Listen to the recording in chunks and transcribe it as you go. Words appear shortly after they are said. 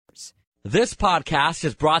This podcast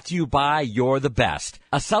is brought to you by You're the Best,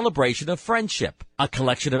 a celebration of friendship, a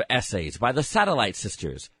collection of essays by the Satellite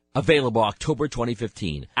Sisters, available October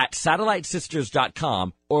 2015 at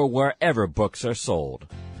SatelliteSisters.com or wherever books are sold.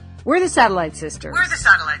 We're the Satellite Sisters. We're the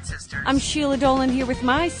Satellite Sisters. I'm Sheila Dolan here with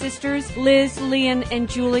my sisters, Liz, Leanne, and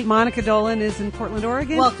Julie. Monica Dolan is in Portland,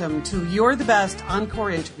 Oregon. Welcome to You're the Best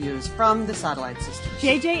Encore interviews from the Satellite Sisters.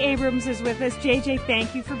 JJ Abrams is with us. JJ,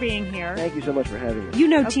 thank you for being here. Thank you so much for having me. You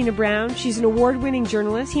know Tina Brown. She's an award-winning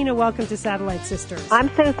journalist. Tina, welcome to Satellite Sisters.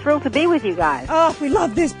 I'm so thrilled to be with you guys. Oh, we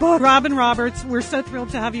love this book. Robin Roberts, we're so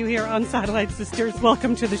thrilled to have you here on Satellite Sisters.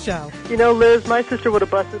 Welcome to the show. You know, Liz, my sister would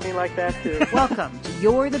have busted me like that, too. Welcome to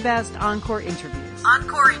You're the Best Encore interviews.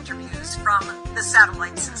 Encore interviews from the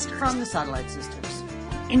Satellite Sisters. From the Satellite Sisters.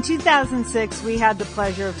 In 2006, we had the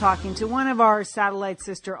pleasure of talking to one of our Satellite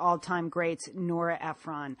Sister all-time greats, Nora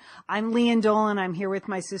Ephron. I'm Leanne Dolan. I'm here with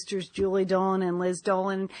my sisters, Julie Dolan and Liz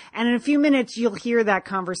Dolan. And in a few minutes, you'll hear that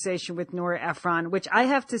conversation with Nora Ephron, which I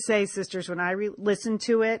have to say, sisters, when I listened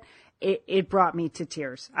to it, it brought me to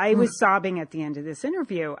tears. I was sobbing at the end of this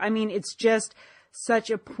interview. I mean, it's just such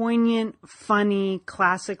a poignant, funny,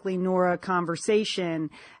 classically Nora conversation.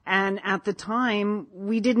 And at the time,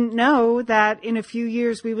 we didn't know that in a few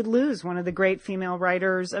years we would lose one of the great female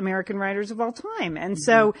writers, American writers of all time. And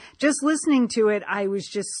so just listening to it, I was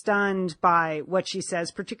just stunned by what she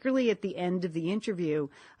says, particularly at the end of the interview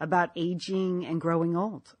about aging and growing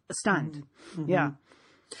old. Stunned. Mm-hmm. Yeah.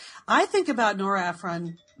 I think about Nora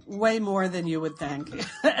Ephron way more than you would think.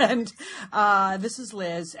 And this is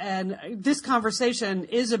Liz, and this conversation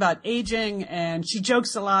is about aging, and she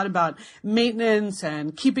jokes a lot about maintenance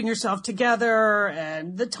and keeping yourself together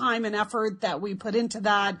and the time and effort that we put into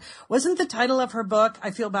that. Wasn't the title of her book,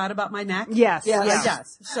 I Feel Bad About My Neck? Yes.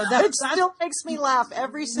 Yes. So that still makes me laugh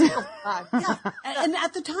every single time. Yeah. And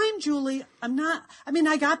at the time, Julie,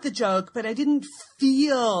 I got the joke, but I didn't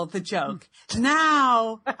feel the joke.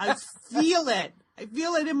 Now I feel it. I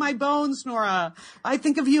feel it in my bones, Nora. I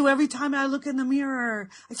think of you every time I look in the mirror.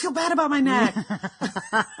 I feel bad about my neck.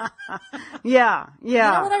 Yeah. You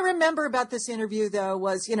know what I remember about this interview, though,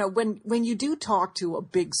 was, when you do talk to a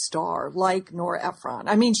big star like Nora Ephron,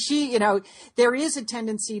 I mean, she, there is a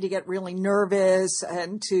tendency to get really nervous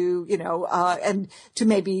and to, and to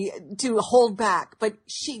maybe to hold back. But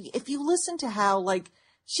if you listen to how,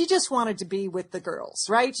 she just wanted to be with the girls,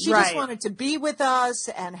 right? She just wanted to be with us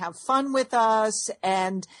and have fun with us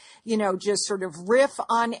and, just sort of riff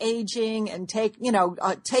on aging and take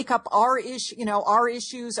up our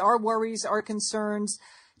issues, our worries, our concerns.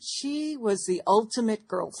 She was the ultimate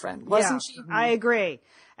girlfriend, wasn't she? I agree.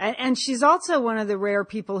 And she's also one of the rare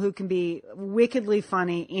people who can be wickedly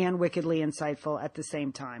funny and wickedly insightful at the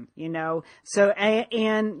same time, So,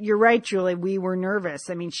 and you're right, Julie, we were nervous.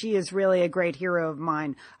 I mean, she is really a great hero of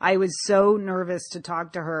mine. I was so nervous to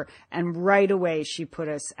talk to her, and right away she put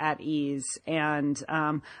us at ease. And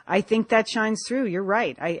I think that shines through. You're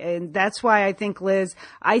right. And that's why I think, Liz,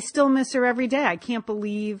 I still miss her every day. I can't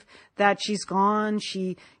believe that she's gone.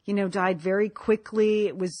 She, died very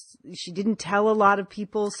quickly. She didn't tell a lot of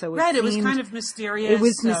people. So it was kind of mysterious. It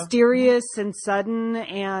was mysterious and sudden.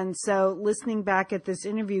 And so listening back at this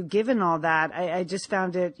interview, given all that, I just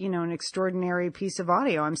found it, an extraordinary piece of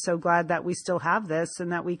audio. I'm so glad that we still have this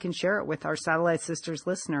and that we can share it with our Satellite Sisters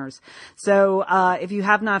listeners. So, if you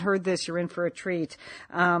have not heard this, you're in for a treat.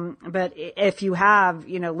 But if you have,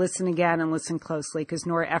 listen again and listen closely, because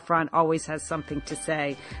Nora Ephron always has something to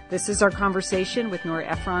say. This is our conversation with Nora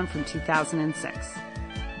Ephron from 2006.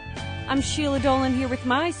 I'm Sheila Dolan here with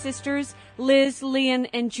my sisters, Liz, Leanne,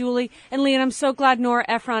 and Julie. And Leanne, I'm so glad Nora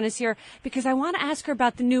Ephron is here because I want to ask her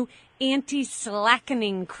about the new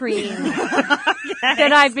anti-slackening cream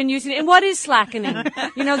that I've been using. And what is slackening?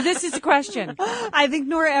 This is the question. I think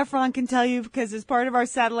Nora Ephron can tell you because as part of our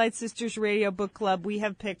Satellite Sisters Radio Book Club, we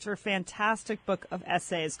have picked her fantastic book of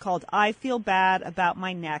essays called I Feel Bad About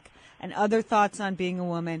My Neck and Other Thoughts on Being a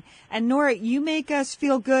Woman. And Nora, you make us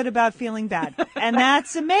feel good about feeling bad. And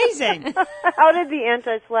that's amazing. How did the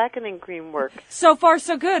anti-slackening cream work? So far,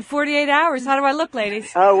 so good. 48 hours. How do I look,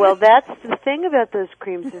 ladies? Oh, well, that's the thing about those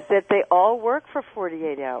creams is that they all work for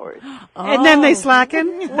 48 hours. And then they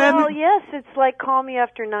slacken? Well, yes, it's like Call Me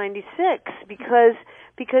After 96 because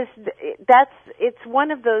it's one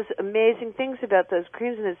of those amazing things about those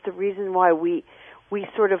creams, and it's the reason why we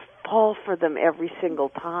sort of fall for them every single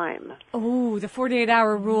time. Oh, the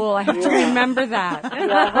 48-hour rule. I have to remember that.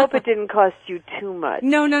 Yeah, I hope it didn't cost you too much.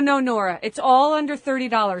 No, Nora. It's all under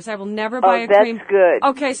 $30. I will never buy a that's cream. good.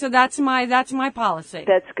 Okay, so that's my policy.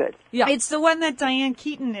 That's good. Yeah. It's the one that Diane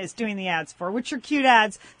Keaton is doing the ads for, which are cute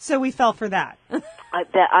ads, so we fell for that.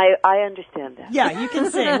 I understand that. Yeah, you can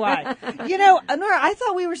see why. You know, Nora, I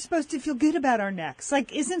thought we were supposed to feel good about our necks.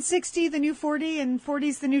 Like, isn't 60 the new 40 and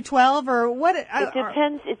 40's the new 12, or what? It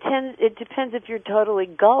depends. It depends if you're totally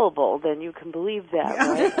gullible, then you can believe that,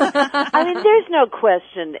 right? I mean, there's no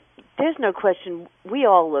question. We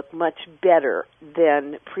all look much better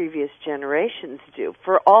than previous generations do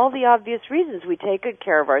for all the obvious reasons. We take good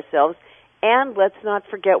care of ourselves. And let's not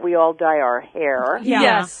forget we all dye our hair.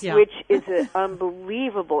 Yes. Which is an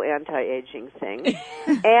unbelievable anti-aging thing.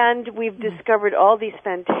 And we've discovered all these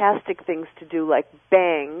fantastic things to do, like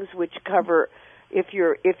bangs, which cover, if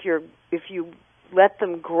you let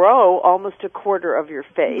them grow, almost a quarter of your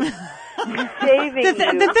face. Saving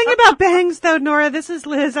The thing about bangs, though, Nora, this is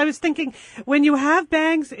Liz. I was thinking, when you have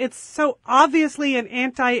bangs, it's so obviously an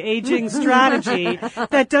anti-aging strategy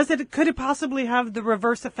that could it possibly have the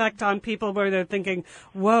reverse effect on people where they're thinking,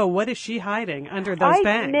 whoa, what is she hiding under those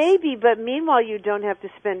bangs? Maybe, but meanwhile, you don't have to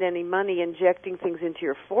spend any money injecting things into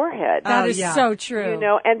your forehead. That is so true. You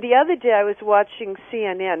know, and the other day I was watching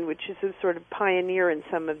CNN, which is a sort of pioneer in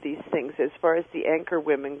some of these things as far as the anchor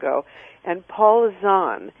women go. And Paula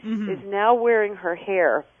Zahn is now wearing her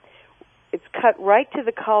hair. It's cut right to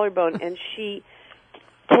the collarbone, and she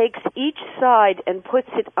takes each side and puts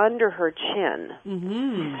it under her chin.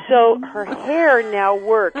 Mm-hmm. So her hair now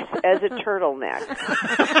works as a turtleneck.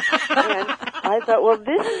 And I thought, well,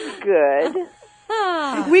 this is good.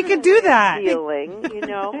 We could do that. Feeling, you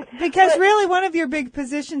know. Because really one of your big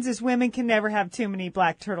positions is women can never have too many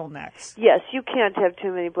black turtlenecks. Yes, you can't have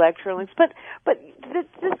too many black turtlenecks. But the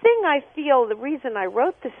thing I feel, the reason I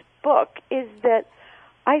wrote this book is that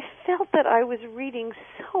I felt that I was reading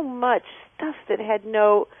so much stuff that had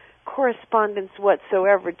no correspondence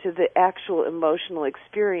whatsoever to the actual emotional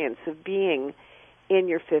experience of being in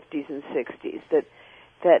your 50s and 60s.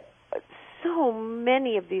 That so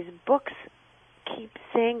many of these books keep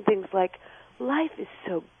saying things like, life is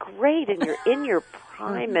so great and you're in your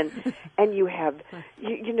prime and you have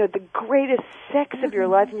you know, the greatest sex of your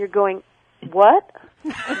life, and you're going, what?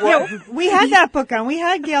 Yeah, we had that book on. We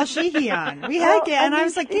had Gail Sheehy on. We had Gail, and I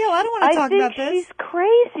was like, Gail, I don't want to talk about this. She's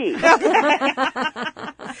crazy.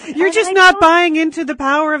 You're just not buying into the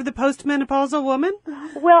power of the postmenopausal woman?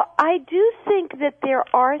 Well, I do think that there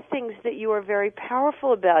are things that you are very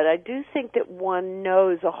powerful about. I do think that one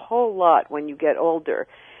knows a whole lot when you get older.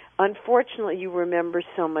 Unfortunately, you remember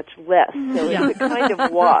so much less, so it's a kind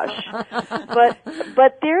of wash.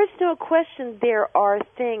 But there's no question there are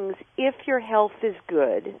things, if your health is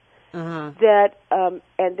good, that,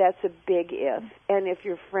 and that's a big if, and if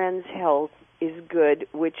your friend's health is good,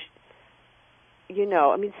 which, you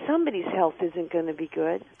know, I mean, somebody's health isn't going to be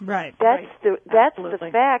good. Right. That's the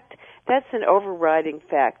fact. That's an overriding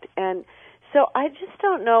fact. And so I just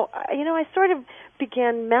don't know. You know, I sort of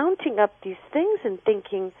began mounting up these things and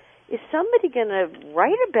thinking, is somebody going to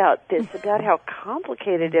write about this, about how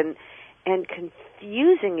complicated and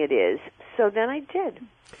confusing it is? So then I did.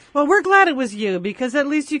 Well, we're glad it was you, because at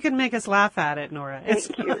least you can make us laugh at it, Nora.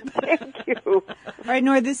 Thank you. All right,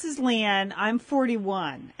 Nora, this is Leanne. I'm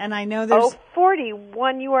 41, and I know there's... Oh,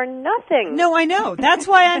 41, you are nothing. No, I know. That's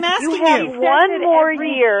why I'm asking you. You have one more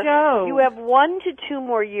year. You have 1 to 2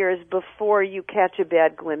 more years before you catch a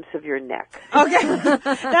bad glimpse of your neck. Okay.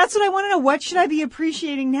 That's what I want to know. What should I be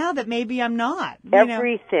appreciating now that maybe I'm not?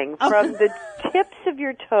 Everything, from the tips of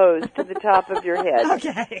your toes to the top of your head.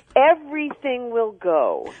 Okay. Everything will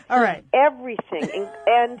go. All right. Everything.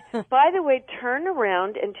 And by the way, turn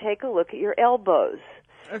around and take a look at your elbows.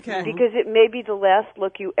 Okay. Because it may be the last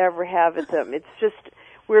look you ever have at them. It's just,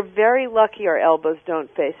 we're very lucky our elbows don't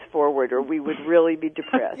face forward, or we would really be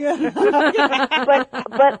depressed.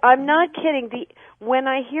 But I'm not kidding. When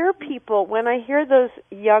I hear those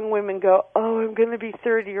young women go, oh, I'm going to be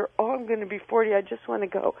 30, or oh, I'm going to be 40, I just want to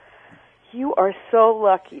go, you are so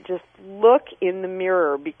lucky. Just look in the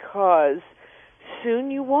mirror, because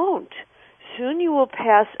soon you won't. Soon you will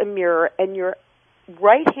pass a mirror and your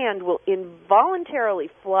right hand will involuntarily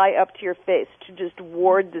fly up to your face to just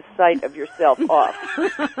ward the sight of yourself off.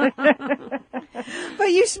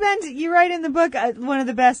 But you write in the book one of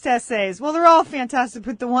the best essays. Well, they're all fantastic,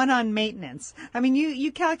 but the one on maintenance. I mean,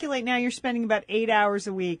 you calculate now you're spending about 8 hours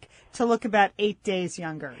a week to look about 8 days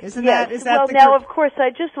younger. Is that well, now, of course, I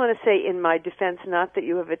just want to say in my defense, not that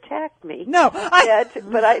you have attacked me. No.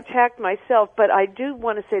 But I attacked myself. But I do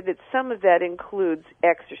want to say that some of that includes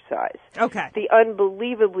exercise. Okay. The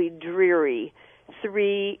unbelievably dreary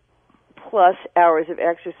 3+ hours of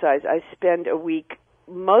exercise I spend a week,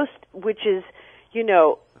 which is,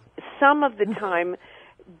 some of the time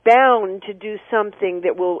bound to do something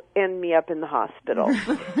that will end me up in the hospital.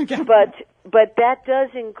 Okay. But that does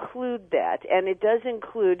include that, and it does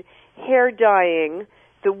include hair dyeing,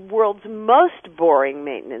 the world's most boring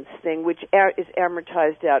maintenance thing, which is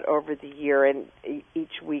amortized out over the year, and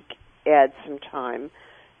each week adds some time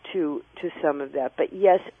to some of that. But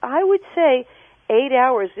yes, I would say 8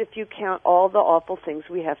 hours if you count all the awful things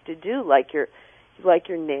we have to do, like your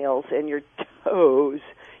nails and your toes,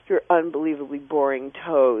 your unbelievably boring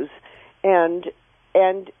toes, and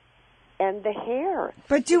the hair.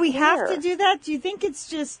 But do we have to do that? Do you think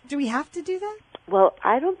do we have to do that? Well,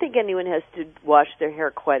 I don't think anyone has to wash their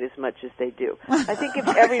hair quite as much as they do. I think if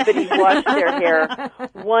everybody washed their hair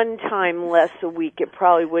one time less a week, it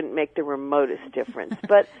probably wouldn't make the remotest difference.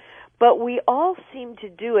 But we all seem to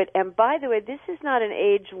do it. And by the way, this is not an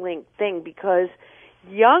age-linked thing, because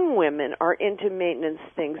young women are into maintenance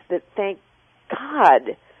things that, thank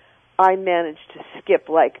God, I managed to skip,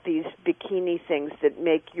 like these bikini things that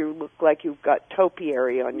make you look like you've got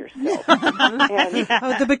topiary on yourself.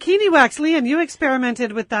 The bikini wax, Leanne, you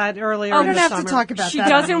experimented with that earlier in the summer. We're going to have to talk about She that. She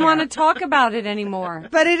doesn't want to talk about it anymore.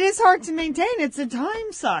 But it is hard to maintain. It's a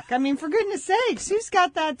time suck. I mean, for goodness sakes, who's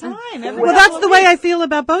got that time? Well, that's the way I feel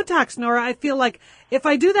about Botox, Nora. I feel like if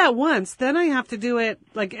I do that once, then I have to do it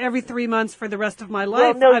like every 3 months for the rest of my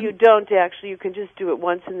life. Well, no, you don't, actually. You can just do it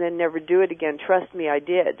once and then never do it again. Trust me, I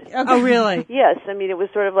did. Okay. Oh, really? Yes. I mean, it was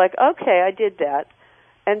sort of like, okay, I did that.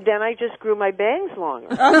 And then I just grew my bangs longer.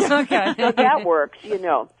 Okay. So that works,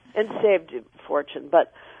 and saved a fortune.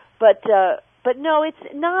 But no,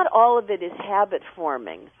 it's not all of it is habit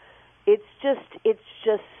forming. It's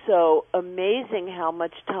just so amazing how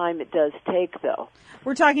much time it does take, though.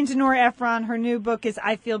 We're talking to Nora Ephron. Her new book is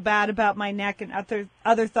I Feel Bad About My Neck and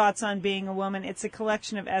Other Thoughts on Being a Woman. It's a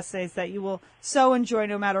collection of essays that you will so enjoy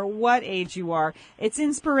no matter what age you are. It's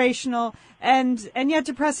inspirational and yet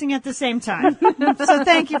depressing at the same time. So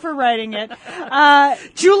thank you for writing it.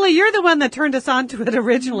 Julie, you're the one that turned us on to it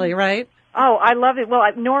originally, right? Oh, I love it. Well,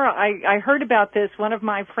 Nora, I heard about this. One of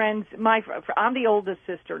my friends, I'm the oldest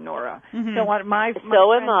sister, Nora. Mm-hmm. So am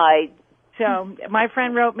I. So my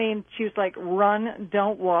friend wrote me, and she was like, "Run,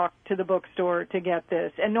 don't walk to the bookstore to get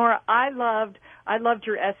this." And Nora, I loved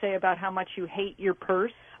your essay about how much you hate your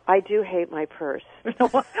purse. I do hate my purse.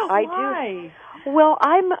 Why? I do. Well,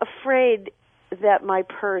 I'm afraid that my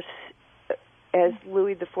purse, as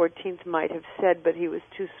Louis XIV might have said, but he was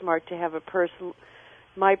too smart to have a purse.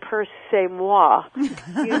 My purse, c'est moi.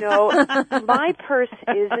 My purse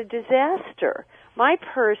is a disaster. My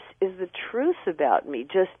purse is the truth about me.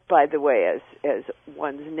 Just by the way, as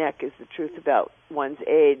one's neck is the truth about one's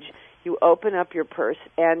age. You open up your purse,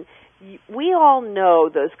 and we all know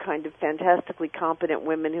those kind of fantastically competent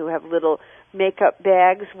women who have little makeup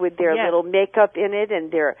bags with their little makeup in it,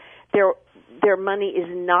 and their money is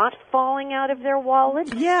not falling out of their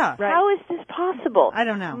wallet. Yeah, right. How is this possible? I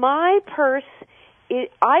don't know. My purse,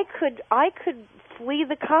 I could flee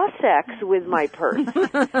the Cossacks with my purse.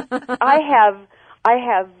 I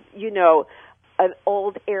have an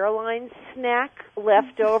old airline snack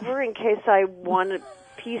left over in case I want a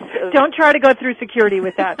piece of... Don't try to go through security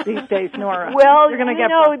with that these days, Nora. Well, you're going to get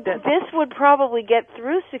busted. This would probably get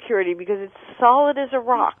through security because it's solid as a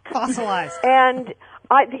rock. Fossilized. And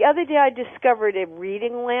the other day I discovered a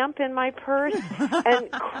reading lamp in my purse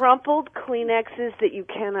and crumpled Kleenexes that you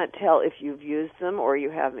cannot tell if you've used them or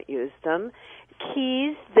you haven't used them,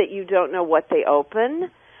 keys that you don't know what they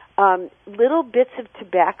open, little bits of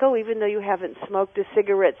tobacco, even though you haven't smoked a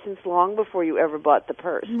cigarette since long before you ever bought the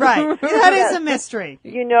purse. Right. That is a mystery.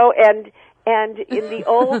 And in the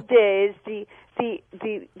old days,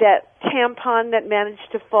 that tampon that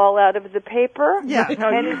managed to fall out of the paper,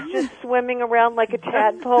 and is just swimming around like a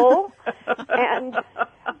tadpole,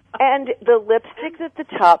 and the lipstick at the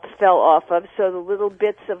top fell off of, so the little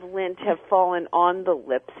bits of lint have fallen on the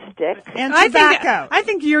lipstick. And tobacco. I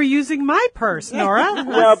think you're using my purse, Nora.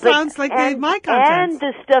 Well, sounds like my contents. And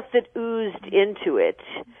the stuff that oozed into it,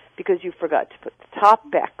 because you forgot to put the top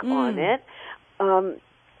back on it.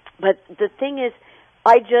 But the thing is,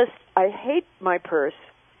 I hate my purse.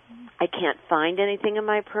 I can't find anything in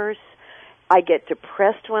my purse. I get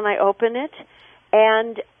depressed when I open it.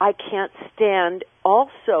 And I can't stand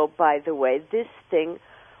also, by the way, this thing,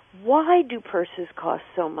 why do purses cost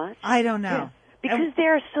so much? I don't know. Because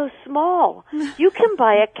they're so small. You can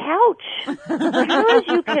buy a couch. Because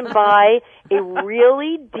you can buy a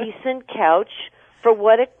really decent couch for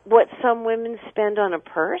what some women spend on a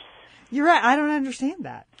purse. You're right. I don't understand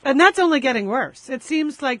that. And that's only getting worse. It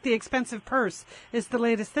seems like the expensive purse is the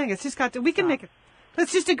latest thing. It's just got to, we can make it.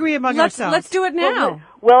 Let's just agree among ourselves. Let's do it now.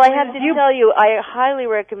 Well, I have to tell you, I highly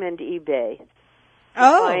recommend eBay.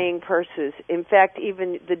 Buying purses. In fact,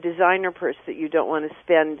 even the designer purse that you don't want to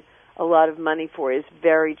spend a lot of money for is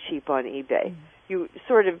very cheap on eBay. You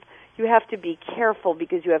have to be careful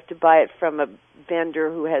because you have to buy it from a vendor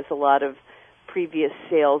who has a lot of previous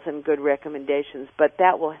sales and good recommendations, but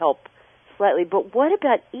that will help slightly. But what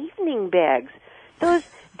about evening bags?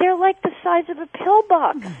 They're like the size of a pill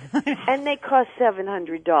box, and they cost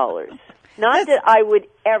 $700. Not that I would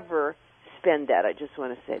ever spend that. I just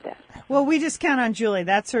want to say that. Well, we just count on Julie.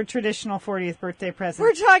 That's her traditional 40th birthday present.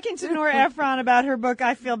 We're talking to Nora Ephron about her book,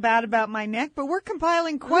 I Feel Bad About My Neck, but we're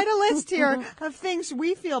compiling quite a list here of things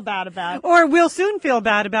we feel bad about. Or we'll soon feel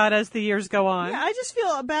bad about as the years go on. Yeah, I just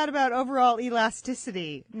feel bad about overall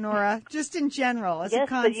elasticity, Nora, just in general, as a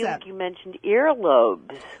concept. Yes, but you mentioned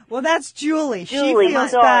earlobes. Well, that's Julie. She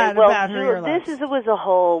feels bad about her earlobes. This was a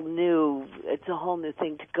whole new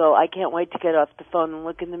thing to go. I can't wait to get off the phone and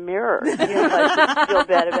look in the mirror. I feel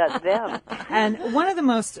bad about them. And one of the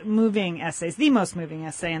most moving essays, the most moving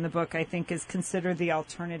essay in the book, I think, is Consider the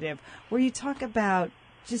Alternative, where you talk about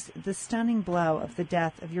just the stunning blow of the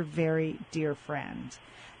death of your very dear friend.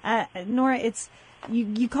 Nora,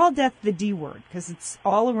 you call death the D word because it's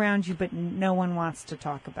all around you, but no one wants to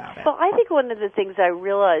talk about it. Well, I think one of the things I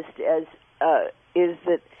realized is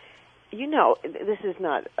that,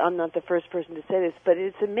 I'm not the first person to say this, but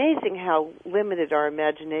it's amazing how limited our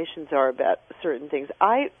imaginations are about certain things.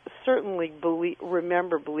 I certainly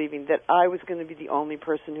remember believing that I was going to be the only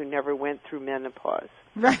person who never went through menopause.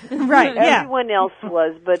 Right, yeah. Everyone else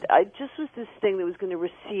was, but I just was this thing that was going to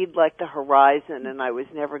recede like the horizon, and I was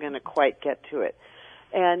never going to quite get to it.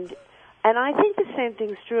 And I think the same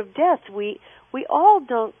thing's true of death. We all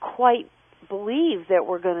don't quite believe that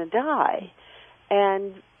we're going to die.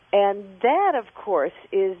 And that, of course,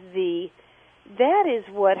 is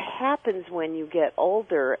what happens when you get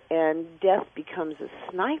older and death becomes a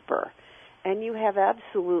sniper, and you have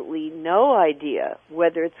absolutely no idea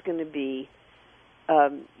whether it's going to be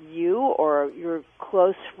you or your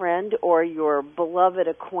close friend or your beloved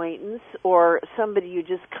acquaintance or somebody you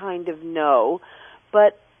just kind of know,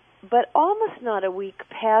 but almost not a week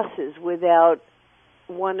passes without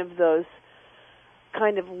one of those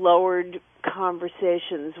kind of lowered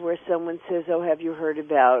conversations where someone says, "Oh, have you heard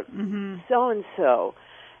about so and so?"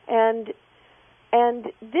 And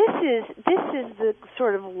this is the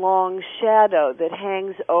sort of long shadow that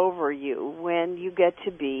hangs over you when you get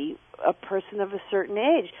to be a person of a certain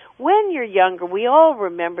age. When you're younger, we all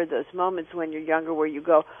remember those moments when you're younger where you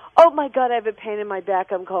go, "Oh my God, I have a pain in my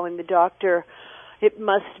back. I'm calling the doctor. It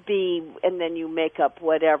must be," and then you make up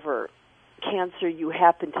whatever cancer you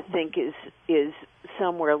happen to think is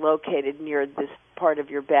somewhere located near this part of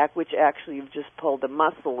your back, which actually you've just pulled a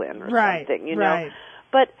muscle in or something, you know.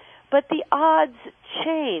 Right. But the odds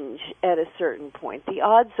change at a certain point. The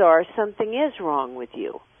odds are something is wrong with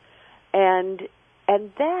you, and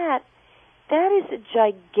that is a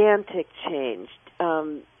gigantic change,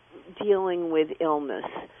 dealing with illness,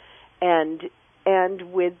 and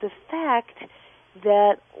with the fact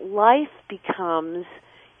that life becomes.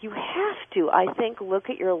 You have to, I think, look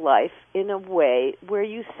at your life in a way where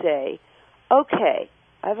you say, okay,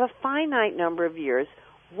 I have a finite number of years.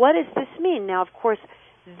 What does this mean? Now, of course,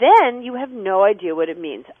 then you have no idea what it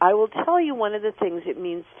means. I will tell you one of the things it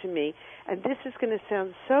means to me, and this is going to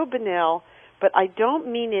sound so banal, but I don't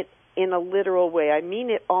mean it in a literal way. I mean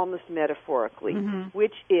it almost metaphorically,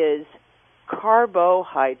 which is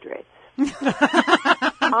carbohydrates. You're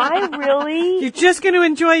just going to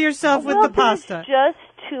enjoy yourself with the pasta. There's just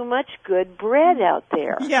too much good bread out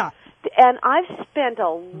there. Yeah. And I've spent a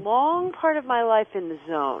long part of my life in the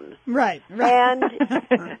zone. Right. And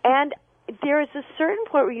there is a certain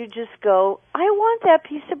point where you just go, I want that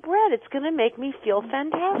piece of bread. It's going to make me feel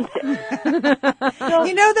fantastic. So,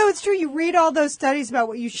 though, it's true. You read all those studies about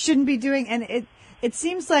what you shouldn't be doing, and it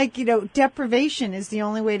seems like, deprivation is the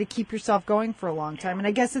only way to keep yourself going for a long time. And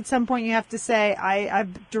I guess at some point you have to say,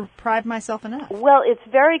 I've deprived myself enough. Well, it's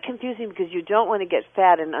very confusing because you don't want to get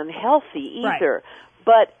fat and unhealthy either. Right.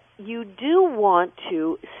 But you do want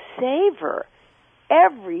to savor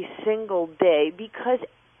every single day because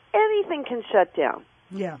anything can shut down.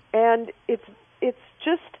 Yeah. And it's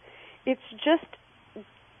just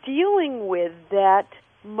dealing with that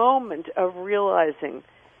moment of realizing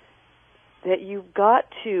that you've got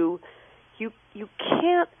to, you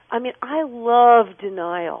can't, I mean, I love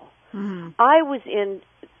denial. Mm-hmm. I was in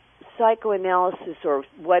psychoanalysis or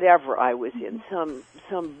whatever I was in, some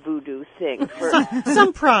voodoo thing. For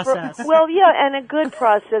some process. And a good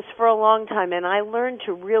process for a long time. And I learned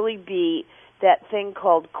to really be that thing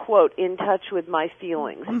called, quote, in touch with my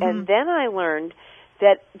feelings. Mm-hmm. And then I learned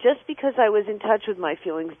that just because I was in touch with my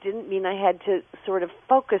feelings didn't mean I had to sort of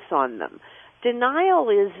focus on them. Denial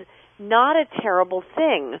is not a terrible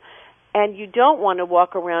thing, and you don't want to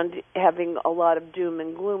walk around having a lot of doom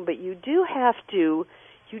and gloom, but you do have to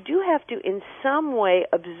in some way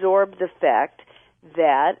absorb the fact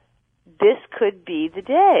that this could be the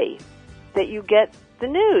day that you get the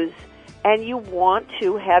news. And you want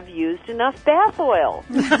to have used enough bath oil.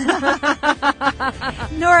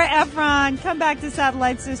 Nora Ephron, come back to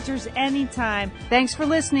Satellite Sisters anytime. Thanks for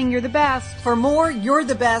listening. You're the best. For more You're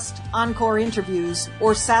the Best Encore interviews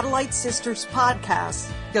or Satellite Sisters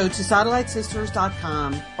podcasts, go to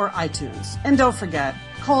SatelliteSisters.com or iTunes. And don't forget,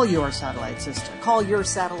 call your satellite sister. Call your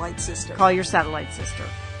satellite sister. Call your satellite sister.